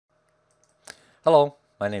Hello,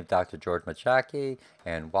 my name is Dr. George Mochocki,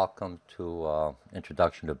 and welcome to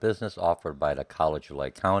Introduction to Business offered by the College of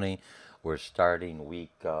Lake County. We're starting week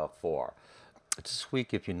 4. This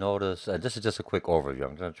week, if you notice, this is just a quick overview.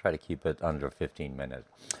 I'm going to try to keep it under 15 minutes.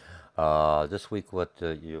 This week, what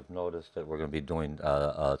you've noticed that we're going to be doing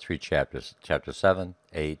three chapters, chapter 7,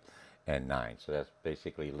 8, and 9. So that's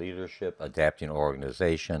basically leadership, adapting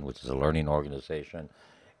organization, which is a learning organization,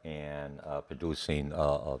 and producing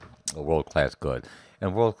a world-class good.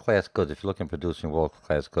 And world-class good, if you look at producing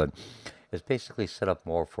world-class good, it's basically set up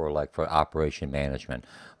more for operation management.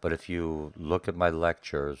 But if you look at my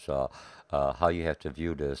lectures, how you have to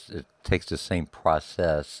view this, it takes the same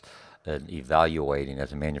process and evaluating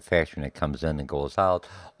as a manufacturing that comes in and goes out,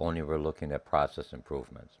 only we're looking at process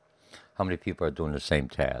improvements. How many people are doing the same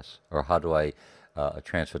task? Or how do I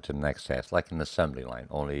transfer to the next task? Like an assembly line,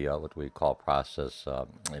 only what we call process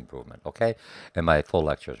improvement, okay? And my full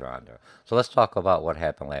lectures are on there. So let's talk about what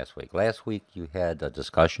happened last week. Last week you had a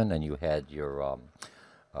discussion and you had your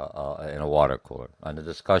in a water cooler. And the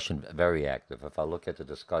discussion, very active. If I look at the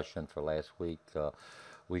discussion for last week,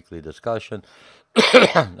 weekly discussion,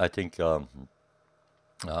 I think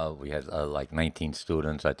we had like 19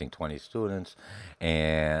 students, I think 20 students,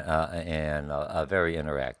 and very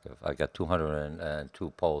interactive. I got 202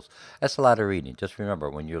 polls. That's a lot of reading. Just remember,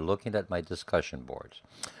 when you're looking at my discussion boards,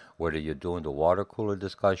 whether you're doing the water cooler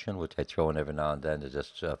discussion, which I throw in every now and then, is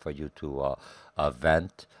just for you to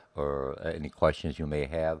vent or any questions you may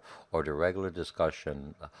have, or the regular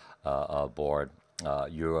discussion board,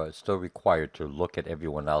 you're still required to look at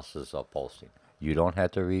everyone else's posting. You don't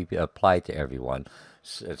have to apply to everyone.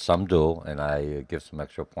 Some do, and I give some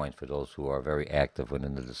extra points for those who are very active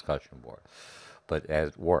within the discussion board. But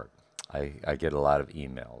at work, I get a lot of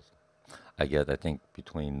emails. I get, I think,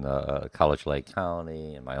 between College Lake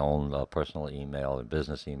County and my own personal email and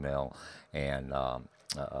business email and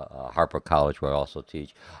Harper College, where I also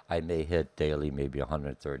teach, I may hit daily maybe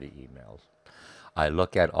 130 emails. I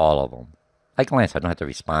look at all of them. I glance. I don't have to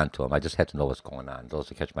respond to them. I just have to know what's going on. Those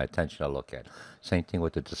that catch my attention, I look at. Same thing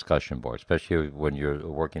with the discussion board, especially when you're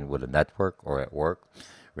working with a network or at work.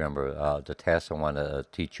 Remember, the task I want to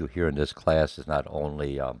teach you here in this class is not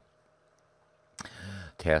only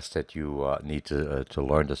tasks that you need to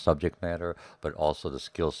learn the subject matter, but also the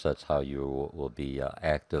skill sets how you will be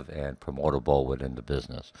active and promotable within the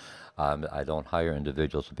business. I don't hire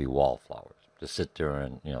individuals to be wallflowers. Just sit there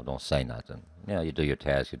and don't say nothing. You do your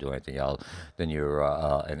task, you do anything else, then you're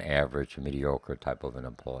an average, mediocre type of an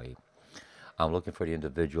employee. I'm looking for the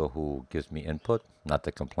individual who gives me input, not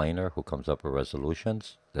the complainer who comes up with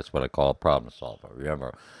resolutions. That's what I call a problem solver.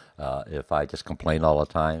 Remember, if I just complain all the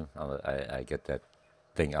time, I get that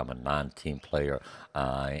thing. I'm a non-team player.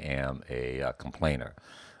 I am a complainer.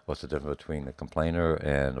 What's the difference between a complainer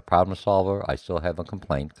and a problem solver? I still have a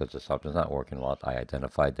complaint because if something's not working well. I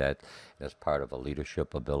identified that as part of a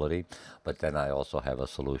leadership ability, but then I also have a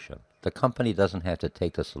solution. The company doesn't have to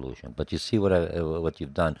take the solution, but you see what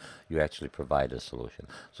you've done. You actually provide a solution.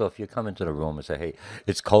 So if you come into the room and say, "Hey,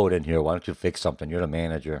 it's code in here. Why don't you fix something?" You're the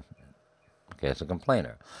manager. Okay, as a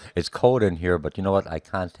complainer. It's code in here, but you know what? I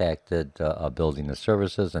contacted Building the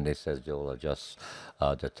Services, and they said you'll adjust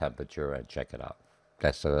the temperature and check it out.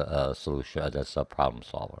 That's a solution. That's a problem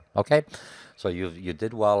solver. Okay, so you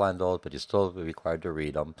did well on those, but you're still required to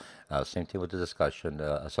read them. Same thing with the discussion.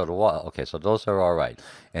 Okay, so those are all right.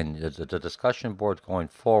 And the discussion board going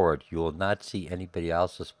forward, you will not see anybody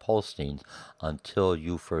else's postings until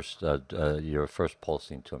your first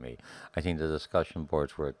posting to me. I think the discussion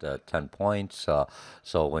boards were at 10 points.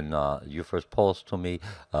 So when you first post to me,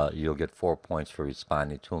 you'll get 4 points for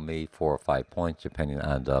responding to me, 4 or 5 points depending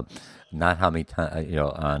on the not how many times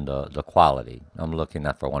on the quality. I'm looking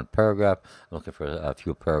not for one paragraph. I'm looking for a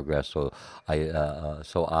few paragraphs. So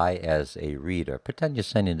I as a reader, pretend you're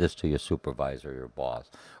sending this to your supervisor, your boss,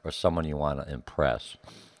 or someone you want to impress.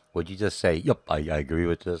 Would you just say, "Yep, I agree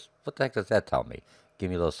with this"? What the heck does that tell me? Give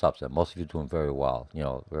me a little substance. Most of you doing very well.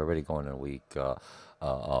 We're already going in week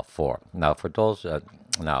 4. Now, for those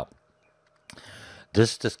now.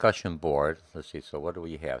 This discussion board, let's see, so what do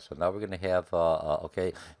we have? So now we're going to have,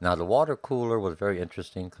 okay, now the water cooler was very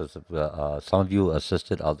interesting because some of you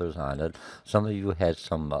assisted others on it. Some of you had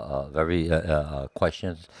some very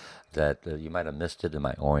questions that you might have missed it in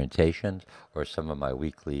my orientations or some of my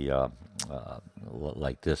weekly,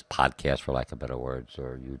 like this podcast, for lack of better words,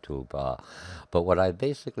 or YouTube. But what I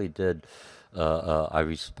basically did, I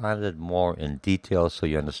responded more in detail so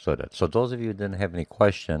you understood it. So those of you who didn't have any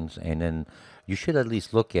questions, and then you should at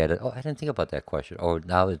least look at it. Oh, I didn't think about that question. Or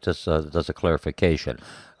now it just does a clarification.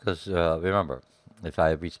 Because remember, if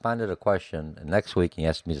I responded to a question next week and you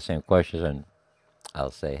ask me the same question, and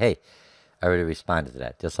I'll say, hey, I already responded to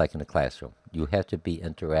that, just like in the classroom. You have to be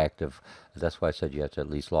interactive. That's why I said you have to at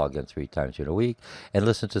least log in 3 times in a week and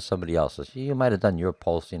listen to somebody else's. You might have done your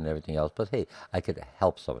posting and everything else, but hey, I could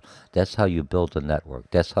help someone. That's how you build a network.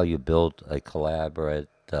 That's how you build a collaborate,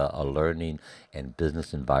 a learning and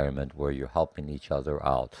business environment where you're helping each other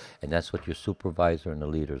out. And that's what your supervisor and the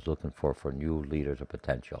leader is looking for new leaders of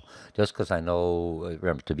potential. Just because I know,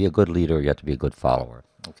 remember, to be a good leader, you have to be a good follower.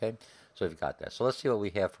 Okay? So we've got that. So let's see what we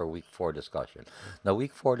have for week 4 discussion. Now,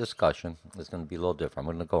 week 4 discussion is going to be a little different.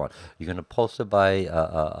 I'm going to go on. You're going to post it by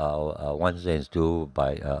Wednesday and it's due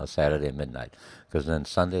by Saturday at midnight. Because then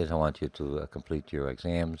Sundays, I want you to complete your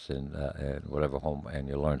exams and whatever home and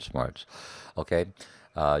your Learn Smarts. Okay?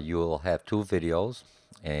 You'll have 2 videos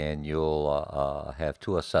and you'll have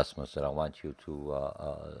 2 assessments that I want you to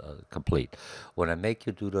complete. When I make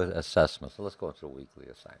you do the assessments, so let's go into the weekly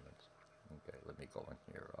assignments. Okay, let me go in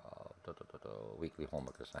here. Weekly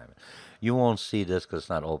homework assignment. You won't see this because it's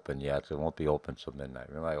not open yet. So it won't be open till midnight.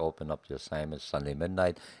 Remember, I open up the assignments Sunday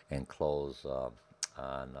midnight and close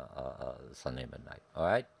on Sunday midnight. All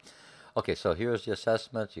right? Okay, so here's the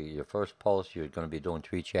assessment. Your first post, you're going to be doing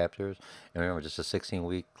 3 chapters. And remember, this is a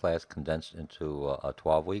 16-week class condensed into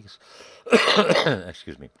 12 weeks.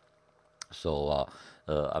 Excuse me. So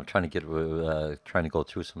I'm trying to trying to go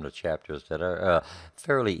through some of the chapters that are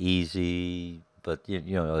fairly easy, but you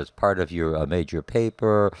know, it's part of your major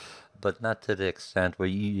paper, but not to the extent where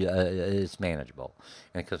it's manageable.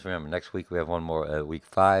 And because remember, next week we have one more week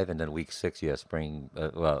 5, and then week 6 you have spring.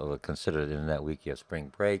 Well, considered in that week you have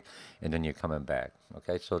spring break, and then you're coming back.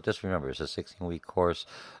 Okay, so just remember, it's a 16-week course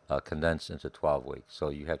condensed into 12 weeks. So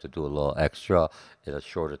you have to do a little extra in a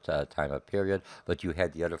shorter time of period, but you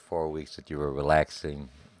had the other 4 weeks that you were relaxing.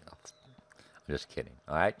 I'm just kidding.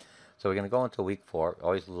 All right. So we're going to go into week 4.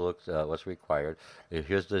 Always look what's required.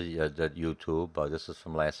 Here's the YouTube. This is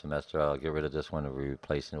from last semester. I'll get rid of this one and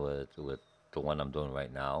replace it with the one I'm doing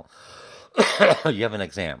right now. You have an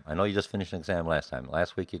exam. I know you just finished an exam last time.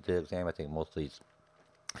 Last week you did an exam. I think most of these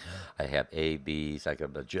I have A, B's. I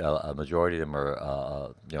got a majority of them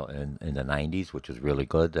are in the 90s, which is really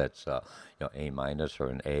good. That's A minus or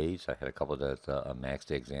an A's. I had a couple that maxed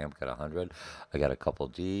the exam, got 100. I got a couple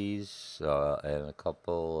D's and a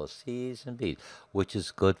couple C's and B's, which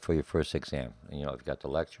is good for your first exam. You know, you've got the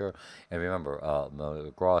lecture, and remember,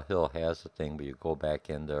 McGraw-Hill has a thing where you go back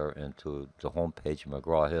in there into the homepage of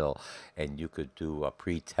McGraw-Hill, and you could do a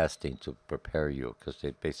pre-testing to prepare you because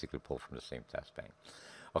they basically pull from the same test bank.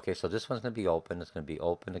 Okay, so this one's going to be open. It's going to be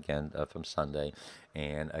open again from Sunday,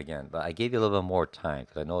 and again, but I gave you a little bit more time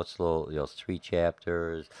because I know it's a little, it's 3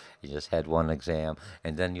 chapters. You just had one exam,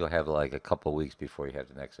 and then you'll have like a couple weeks before you have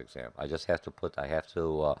the next exam. I just have to by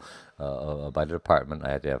the department,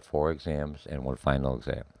 I have to have 4 exams and one final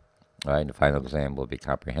exam. All right, and the final exam will be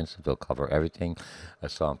comprehensive. It'll cover everything.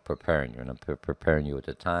 So I'm preparing you, and I'm preparing you at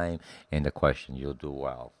the time and the question. You'll do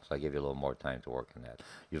well. So I give you a little more time to work on that.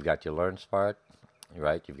 You've got your Learn Smart.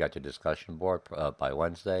 Right, you've got your discussion board by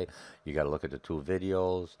Wednesday. You got to look at the 2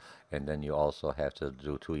 videos, and then you also have to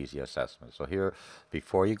do 2 easy assessments. So here,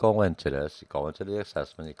 before you go into this, you go into the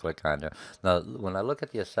assessment, you click on there. Now, when I look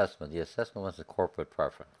at the assessment was a corporate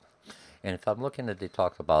preference. And if I'm looking at, they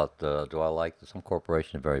talk about, do I like some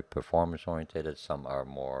corporations are very performance oriented, some are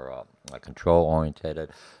more control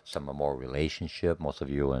oriented, some are more relationship. Most of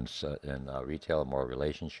you in retail are more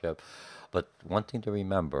relationship. But one thing to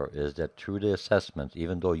remember is that through the assessment,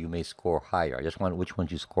 even though you may score higher, I just want which ones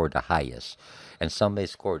you scored the highest, and some may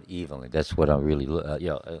score it evenly. That's what I'm really,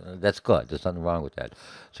 that's good. There's nothing wrong with that.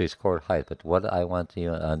 So you scored high. But what I want you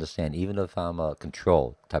to understand, even if I'm a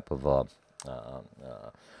control type of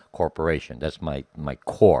corporation, that's my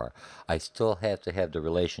core. I still have to have the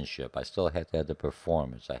relationship. I still have to have the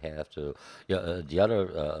performance. I have to, the other,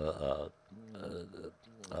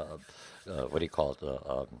 what do you call it?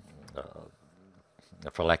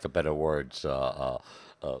 For lack of better words,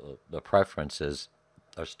 the preferences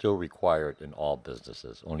are still required in all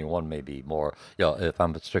businesses. Only one may be more, if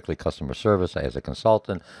I'm strictly customer service as a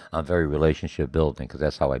consultant, I'm very relationship building because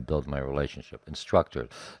that's how I build my relationship. Instructors,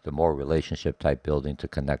 the more relationship type building to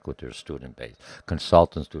connect with their student base.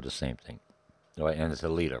 Consultants do the same thing. Right, and as a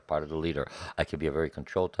leader, part of the leader, I could be a very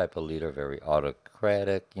controlled type of leader, very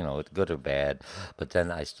autocratic, it's good or bad, but then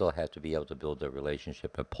I still have to be able to build a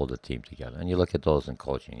relationship and pull the team together. And you look at those in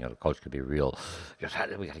coaching, the coach could be real, we got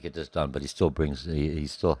to get this done, but he still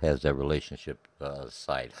has that relationship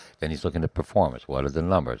side. Then he's looking at performance. What are the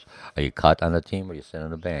numbers? Are you cut on the team or are you sitting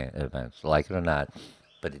in the events? Like it or not,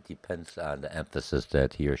 but it depends on the emphasis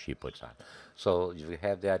that he or she puts on. So you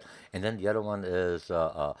have that, and then the other one is,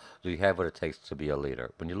 do you have what it takes to be a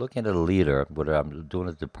leader? When you're looking at a leader, whether I'm doing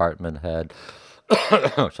a department head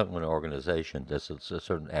or something in an organization, there's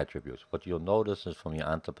certain attributes. What you'll notice is from your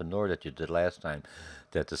entrepreneur that you did last time,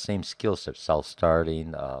 that the same skill set,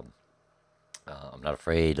 self-starting, I'm not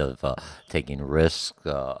afraid of taking risks.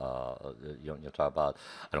 You talk about,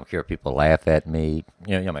 I don't care if people laugh at me.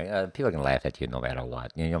 People can laugh at you no matter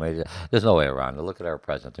what. There's no way around it. Look at our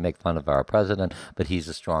president. They make fun of our president, but he's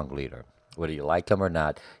a strong leader. Whether you like him or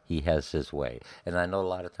not, he has his way. And I know a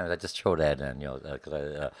lot of times I just throw that in,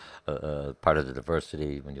 because part of the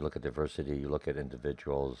diversity, when you look at diversity, you look at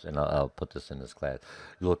individuals, and I'll put this in this class,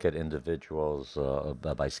 you look at individuals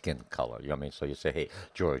by skin color. You know what I mean? So you say, hey,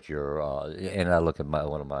 George, and I look at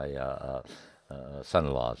one of my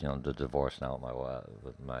son-in-laws, the divorce now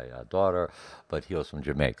with my daughter, but he was from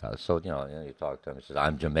Jamaica. So, you talk to him, he says,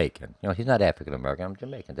 I'm Jamaican. He's not African American, I'm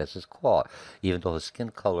Jamaican. That's his call, even though his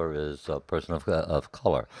skin color is a person of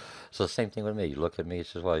color. So, same thing with me. You look at me, he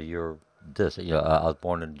says, well, you're this, I was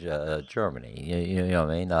born in Germany, you know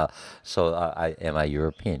what I mean? So am I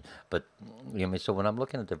European? But, what I mean? So when I'm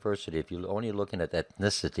looking at diversity, if you're only looking at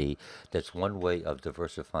ethnicity, that's one way of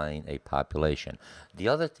diversifying a population. The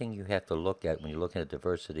other thing you have to look at when you're looking at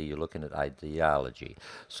diversity, you're looking at ideology.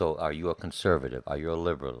 So are you a conservative? Are you a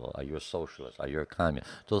liberal? Are you a socialist? Are you a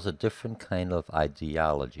communist? Those are different kind of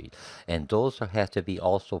ideology. And those have to be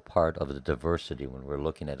also part of the diversity when we're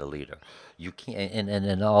looking at a leader. You can't,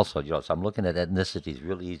 and also, so I'm looking at ethnicities,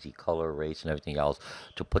 real easy, color, race, and everything else,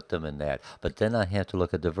 to put them in that. But then I have to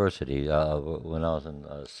look at diversity. When I was in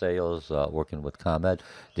sales, working with ComEd,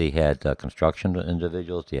 they had construction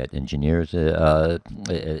individuals, they had engineers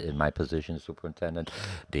in my position, superintendent.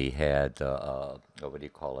 They had, what do you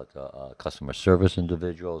call it, customer service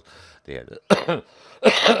individuals. They had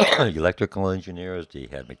electrical engineers, they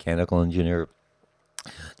had mechanical engineers.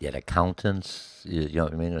 You had accountants, you know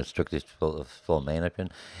what I mean, and strictly full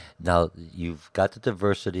management. Now, you've got the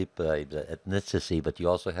diversity by the ethnicity, but you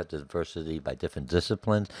also have the diversity by different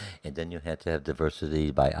disciplines, and then you have to have diversity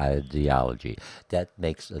by ideology. That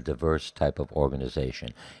makes a diverse type of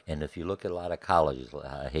organization. And if you look at a lot of colleges,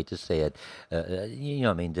 I hate to say it,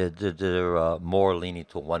 I mean, they're more leaning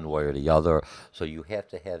to one way or the other, so you have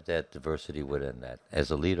to have that diversity within that. As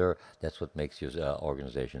a leader, that's what makes your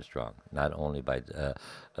organization strong, not only by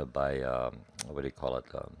what do you call it?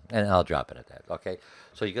 And I'll drop it at that. Okay,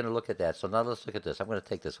 so you're going to look at that. So now let's look at this. I'm going to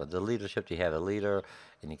take this one. The leadership. You have a leader,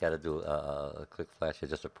 and you got to do a quick flash.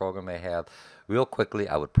 It's just a program I have. Real quickly,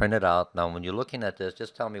 I would print it out. Now, when you're looking at this,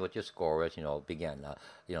 just tell me what your score is. Begin.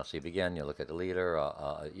 So you begin. You look at the leader.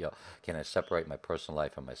 Can I separate my personal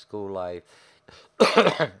life from my school life?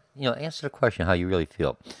 Answer the question how you really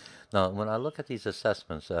feel. Now, when I look at these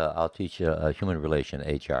assessments, I'll teach human relation,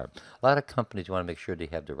 HR. A lot of companies want to make sure they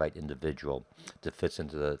have the right individual that fits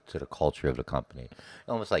into the culture of the company.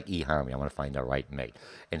 Almost like eHarmony, I want to find the right mate.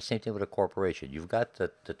 And same thing with a corporation. You've got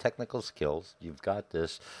the technical skills. You've got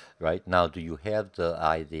this, right? Now, do you have the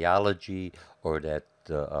ideology or that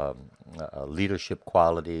leadership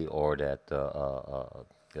quality or that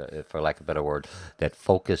for lack of a better word, that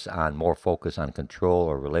more focus on control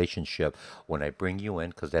or relationship when I bring you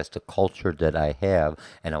in, because that's the culture that I have,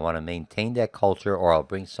 and I want to maintain that culture, or I'll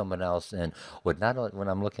bring someone else in with when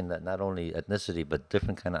I'm looking at not only ethnicity but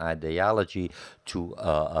different kind of ideology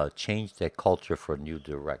to change that culture for a new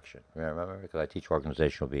direction. Remember, because I teach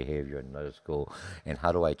organizational behavior in another school, and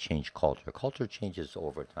how do I change culture? Culture changes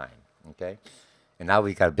over time. Okay. And now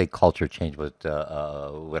we got a big culture change with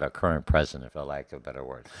our current president, for lack of a better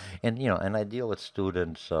word. And I deal with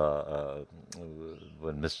students when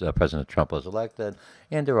Mr. President Trump was elected,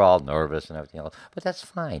 and they're all nervous and everything else. But that's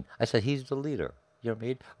fine. I said he's the leader. You know what I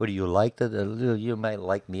mean? Whether you like you might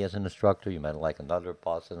like me as an instructor, you might like another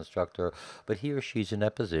boss as an instructor, but he or she's in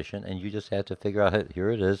that position, and you just have to figure out,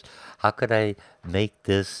 here it is. How could I make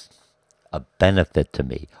this a benefit to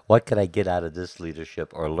me? What could I get out of this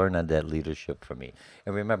leadership or learn on that leadership from me?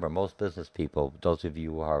 And remember, most business people, those of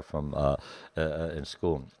you who are from in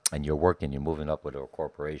school and you're working, you're moving up with a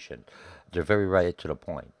corporation, they're very right to the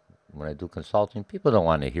point. When I do consulting, people don't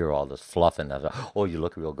want to hear all this fluff and oh, you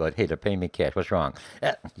look real good. Hey, they're paying me cash. What's wrong?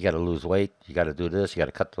 You got to lose weight. You got to do this. You got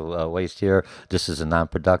to cut the waste here. This is a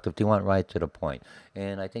non-productive. They want right to the point.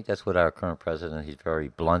 And I think that's what our current president, he's very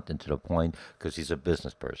blunt and to the point because he's a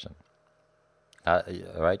business person.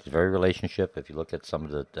 Right, it's very relationship. If you look at some of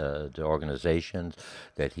the organizations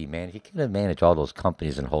that he managed, he can manage all those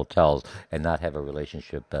companies and hotels and not have a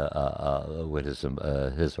relationship with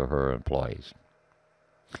his or her employees.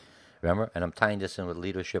 Remember? And I'm tying this in with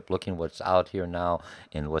leadership, looking what's out here now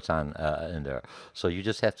and what's on in there. So you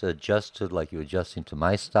just have to adjust to like you're adjusting to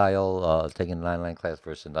my style, taking an online class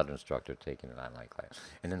versus another instructor taking an online class.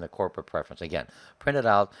 And then the corporate preference. Again, print it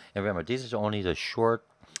out. And remember, these are only the short,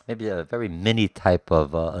 maybe a very mini type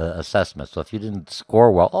of assessment. So if you didn't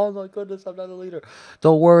score well, oh my goodness, I'm not a leader.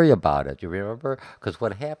 Don't worry about it. You remember? Because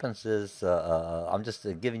what happens is, I'm just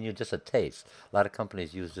giving you just a taste. A lot of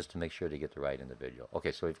companies use this to make sure they get the right individual.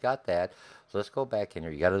 Okay, so we've got that. So let's go back in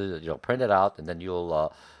here. You got to, print it out, and then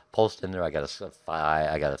you'll post in there. I got a 5,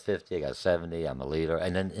 I got a 50, I got a 70. I'm a leader,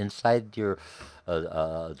 and then inside your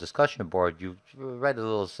discussion board, you write a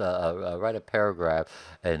little, write a paragraph,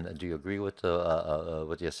 and do you agree with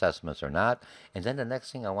the assessments or not? And then the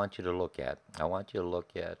next thing I want you to look at,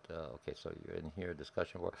 okay, so you're in here,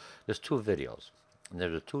 discussion board. There's 2 videos. And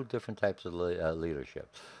there are 2 different types of leadership.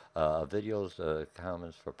 Videos,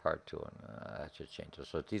 comments for part 2, and I should change this.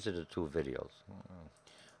 So these are the 2 videos.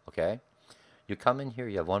 Okay? You come in here,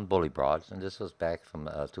 you have one bully broads, and this was back from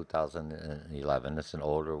 2011. It's an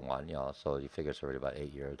older one, so you figure it's already about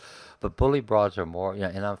 8 years. But bully broads are more,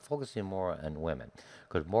 and I'm focusing more on women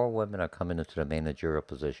because more women are coming into the managerial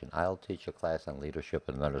position. I'll teach a class on leadership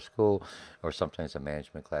in another school or sometimes a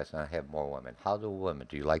management class, and I have more women. How do women?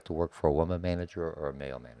 Do you like to work for a woman manager or a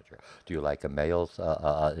male manager? Do you like a male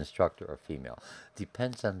instructor or female?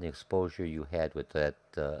 Depends on the exposure you had with that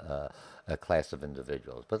a class of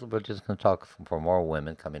individuals. But we're just going to talk for more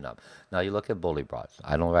women coming up. Now you look at bully broads.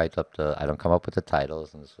 I don't come up with the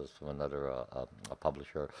titles, and this was from another a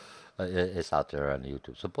publisher. It's out there on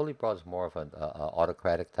YouTube. So bully broad is more of an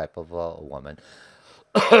autocratic type of woman.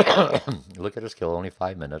 Look at her skill, only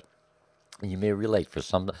 5 minutes. And you may relate for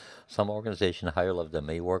some organization higher level that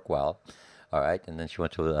may work well. All right, and then she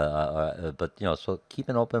went to, but so keep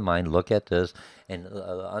an open mind, look at this, and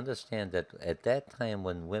understand that at that time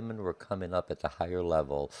when women were coming up at the higher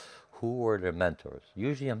level, who were their mentors?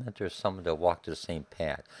 Usually a mentor is someone that walked the same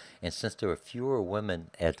path. And since there were fewer women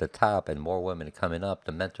at the top and more women coming up,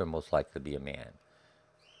 the mentor most likely to be a man.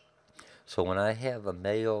 So when I have a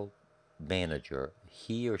male manager,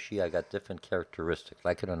 he or she, I got different characteristics.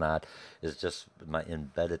 Like it or not, is just my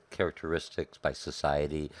embedded characteristics by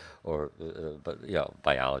society or, but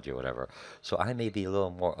biology or whatever. So I may be a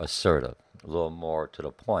little more assertive, a little more to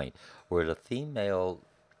the point, where the female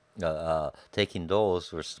taking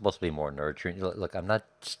those were supposed to be more nurturing. Look, I'm not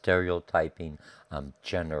stereotyping. I'm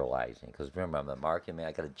generalizing because remember, I'm a marketing man.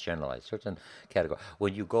 I got to generalize certain category.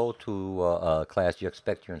 When you go to a class, you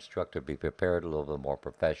expect your instructor to be prepared a little bit more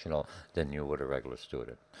professional than you would a regular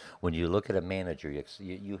student. When you look at a manager,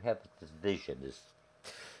 you have this vision, this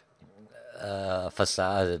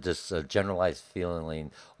facade, this generalized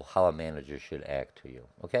feeling of how a manager should act to you.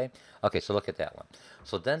 Okay, okay. So look at that one.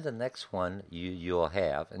 So then the next one you'll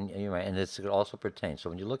have, and it's it also pertains. So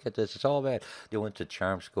when you look at this, it's all about you went to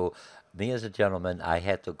charm school. Me as a gentleman, I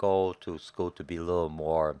had to go to school to be a little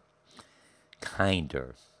more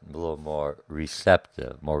kinder, a little more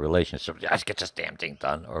receptive, more relationship. Just get this damn thing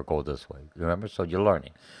done, or go this way. Remember? So you're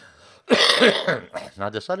learning. Now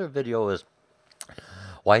this other video is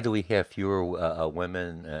why do we have fewer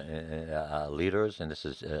women leaders? And this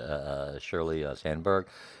is Shirley Sandberg,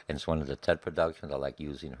 and it's one of the TED productions. I like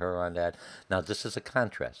using her on that. Now, this is a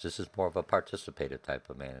contrast. This is more of a participative type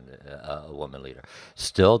of man, a woman leader.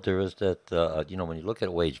 Still, there is that, when you look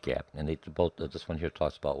at wage gap, and they both, this one here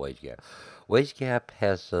talks about wage gap. Wage gap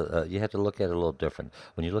has, you have to look at it a little different.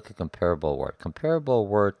 When you look at comparable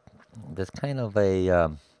work, there's kind of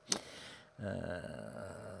a,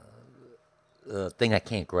 thing I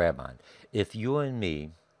can't grab on. If you and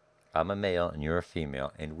me, I'm a male and you're a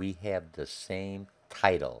female, and we have the same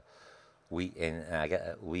title,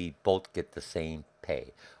 we both get the same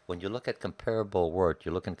pay. When you look at comparable work,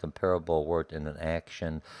 you're looking comparable work in an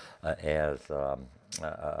action as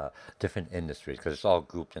different industries because it's all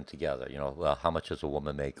grouped in together. Well, how much does a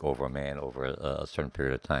woman make over a man over a certain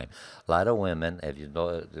period of time? A lot of women, if you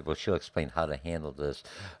know, well, she'll explain how to handle this.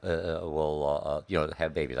 Will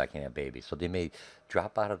have babies. I can't have babies, so they may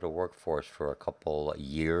drop out of the workforce for a couple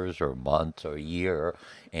years or months or a year,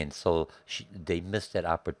 and so they miss that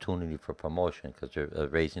opportunity for promotion because they're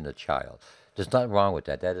raising a child. There's nothing wrong with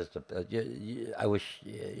that. That is I wish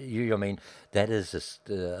I mean, that is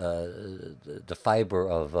the fiber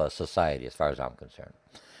of society, as far as I'm concerned.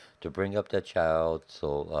 to bring up that child.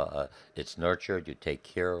 So it's nurtured. You take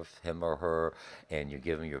care of him or her, and you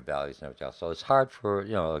give him your values and everything else. So it's hard for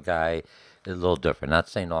a guy. A little different. Not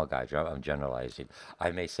saying all guys. I'm generalizing. I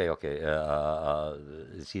may say, okay,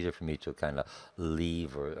 it's easier for me to kind of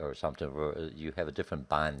leave or something. Or you have a different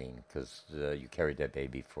bonding because you carried that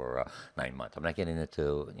baby for 9 months. I'm not getting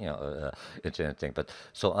into into anything, but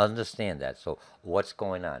so understand that. So what's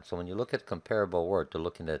going on? So when you look at comparable work, they're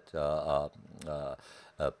looking at uh,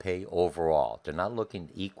 pay overall. They're not looking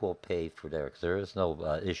equal pay for there because there is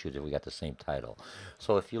no issue that we got the same title.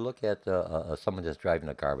 So if you look at someone that's driving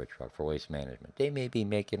a garbage truck for waste management, they may be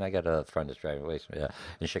making. I got a friend that's driving waste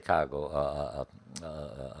in Chicago.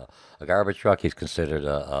 A garbage truck. He's considered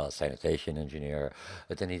a sanitation engineer,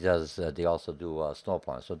 but then he does. They also do snow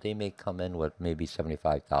plowing. So they may come in with maybe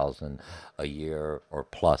 75,000 a year or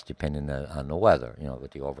plus, depending on the weather.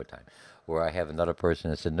 With the overtime. Where I have another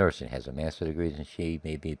person that's in nursing, has a master's degree, and she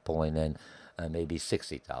may be pulling in maybe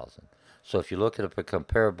 60,000. So if you look at a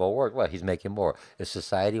comparable work, well, he's making more. If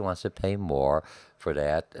society wants to pay more for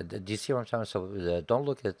that, do you see what I'm talking about? So don't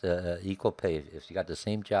look at equal pay. If you got the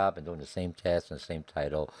same job and doing the same task and the same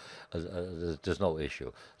title, there's no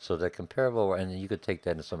issue. So the comparable, and you could take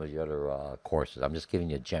that in some of the other courses. I'm just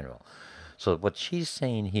giving you a general. So what she's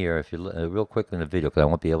saying here, if you look real quick in the video, because I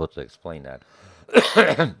won't be able to explain that,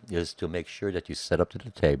 is to make sure that you set up to the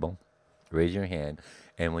table, raise your hand,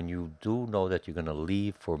 and when you do know that you're going to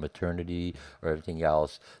leave for maternity or everything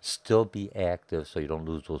else, still be active so you don't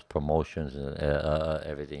lose those promotions and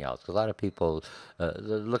everything else. Because a lot of people,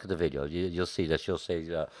 look at the video, you'll see that she'll say,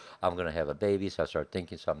 I'm going to have a baby, so I start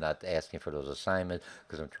thinking, so I'm not asking for those assignments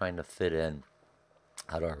because I'm trying to fit in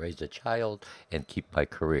how do I raise a child and keep my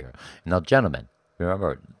career. Now, gentlemen,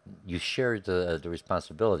 remember, you share the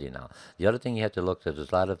responsibility now. The other thing you have to look at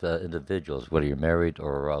is a lot of individuals, whether you're married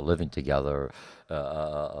or living together, uh,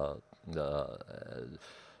 uh, uh, uh,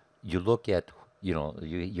 you look at,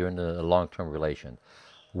 you're in a long-term relation.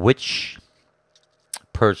 Which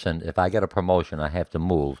person, if I get a promotion, I have to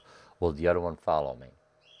move, will the other one follow me?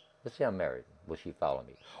 Let's say I'm married. Will she follow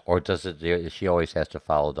me? Or does it, she always has to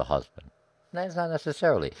follow the husband? That's not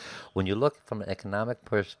necessarily. When you look from an economic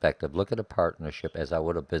perspective, look at a partnership as I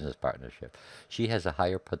would a business partnership. She has a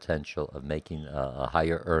higher potential of making a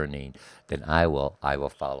higher earning than I will. I will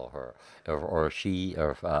follow her. Or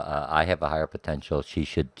if I have a higher potential, she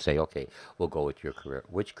should say, okay, we'll go with your career.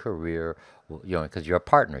 Which career, because you're a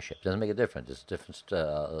partnership. Doesn't make a difference. It's a different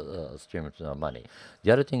stream of money.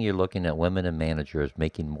 The other thing you're looking at women and managers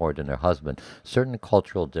making more than their husband, certain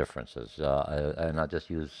cultural differences. And I'll just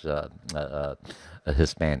use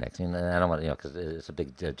Hispanics. And I don't want because it's a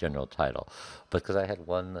big general title. But because I had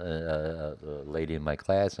one lady in my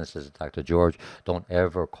class and says, Dr. George, don't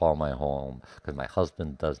ever call my home because my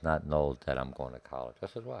husband does not know that I'm going to college. I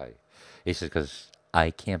said, why? He says, because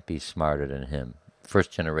I can't be smarter than him.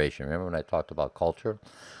 First generation. Remember when I talked about culture?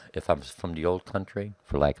 If I'm from the old country,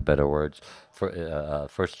 for lack of better words, for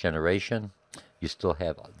first generation, you still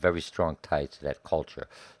have very strong ties to that culture.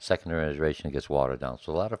 Second generation gets watered down.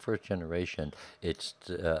 So a lot of first generation, it's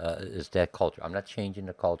that culture. I'm not changing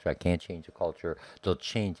the culture. I can't change the culture. They'll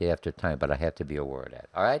change after time, but I have to be aware of that.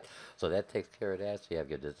 All right. So that takes care of that. So you have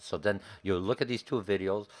your. So then you look at these two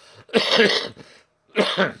videos,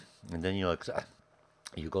 and then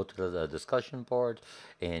you go to the discussion board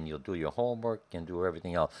and you'll do your homework and do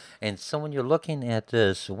everything else. And so when you're looking at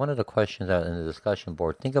this, one of the questions out in the discussion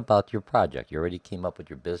board, think about your project. You already came up with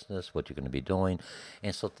your business, what you're going to be doing.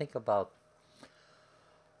 And so think about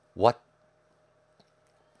what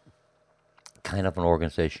kind of an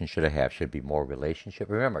organization should I have? Should it be more relationship?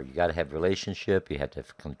 Remember, you got to have relationship, you have to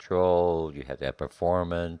have control, you have to have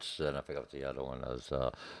performance, and I forgot what the other one was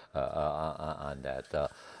on that.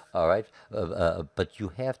 All right, but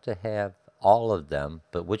you have to have all of them.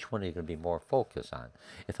 But which one are you going to be more focused on?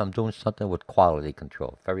 If I'm doing something with quality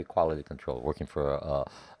control, very quality control, working for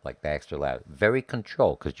like Baxter Lab, very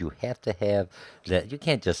control because you have to have that. You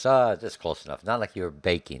can't just close enough. Not like you're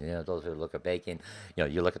baking. Those who look at baking,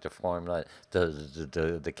 you look at the formula.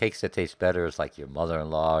 The cakes that taste better is like your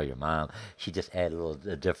mother-in-law or your mom. She just add a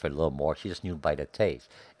little different, a little more. She just knew by the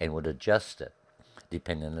taste and would adjust it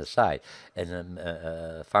depending on the size. And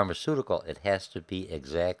then pharmaceutical, it has to be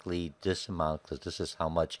exactly this amount because this is how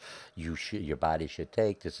much your body should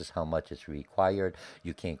take. This is how much is required.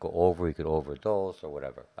 You can't go over. You could overdose or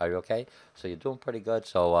whatever. Are you okay? So you're doing pretty good.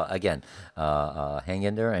 So again, hang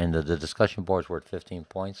in there. And the discussion board's worth 15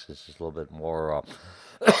 points. This is a little bit more.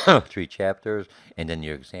 three chapters, and then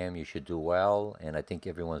your exam you should do well. And I think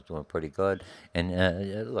everyone's doing pretty good.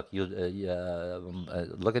 And look,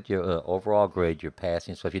 look at your overall grade. You're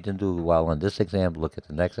passing. So if you didn't do well on this exam, look at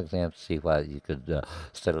the next exam to see why you could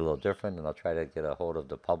study a little different. And I'll try to get a hold of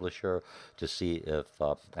the publisher to see if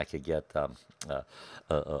I could get a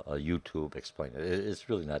YouTube explainer. It's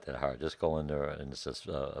really not that hard. Just go in there and it says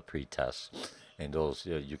a pre-test. And those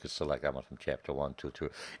you could select. I want from chapter 1, 2, 3.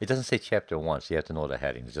 It doesn't say chapter 1, so you have to know the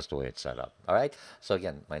heading. It's just the way it's set up. All right. So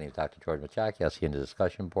again, my name is Dr. George Mochocki. I'll see you in the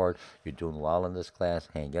discussion board. You're doing well in this class.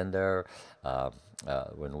 Hang in there.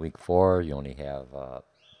 We're in week 4. You only have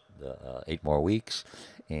 8 more weeks,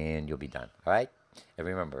 and you'll be done. All right. And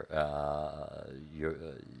remember,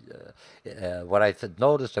 what I've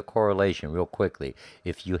noticed a correlation real quickly.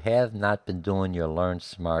 If you have not been doing your Learn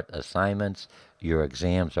Smart assignments, your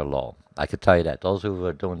exams are low. I could tell you that. Those who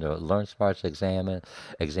are doing the Learn Smarts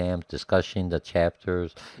exams, discussing the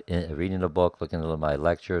chapters, reading the book, looking at my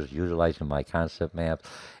lectures, utilizing my concept maps,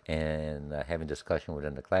 and having discussion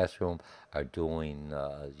within the classroom are doing,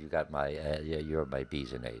 you're my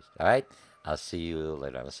B's and A's. All right? I'll see you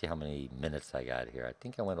later. Let's see how many minutes I got here. I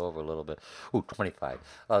think I went over a little bit. Ooh, 25.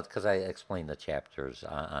 Because I explained the chapters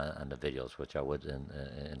on the videos, which I would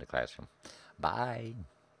in the classroom. Bye.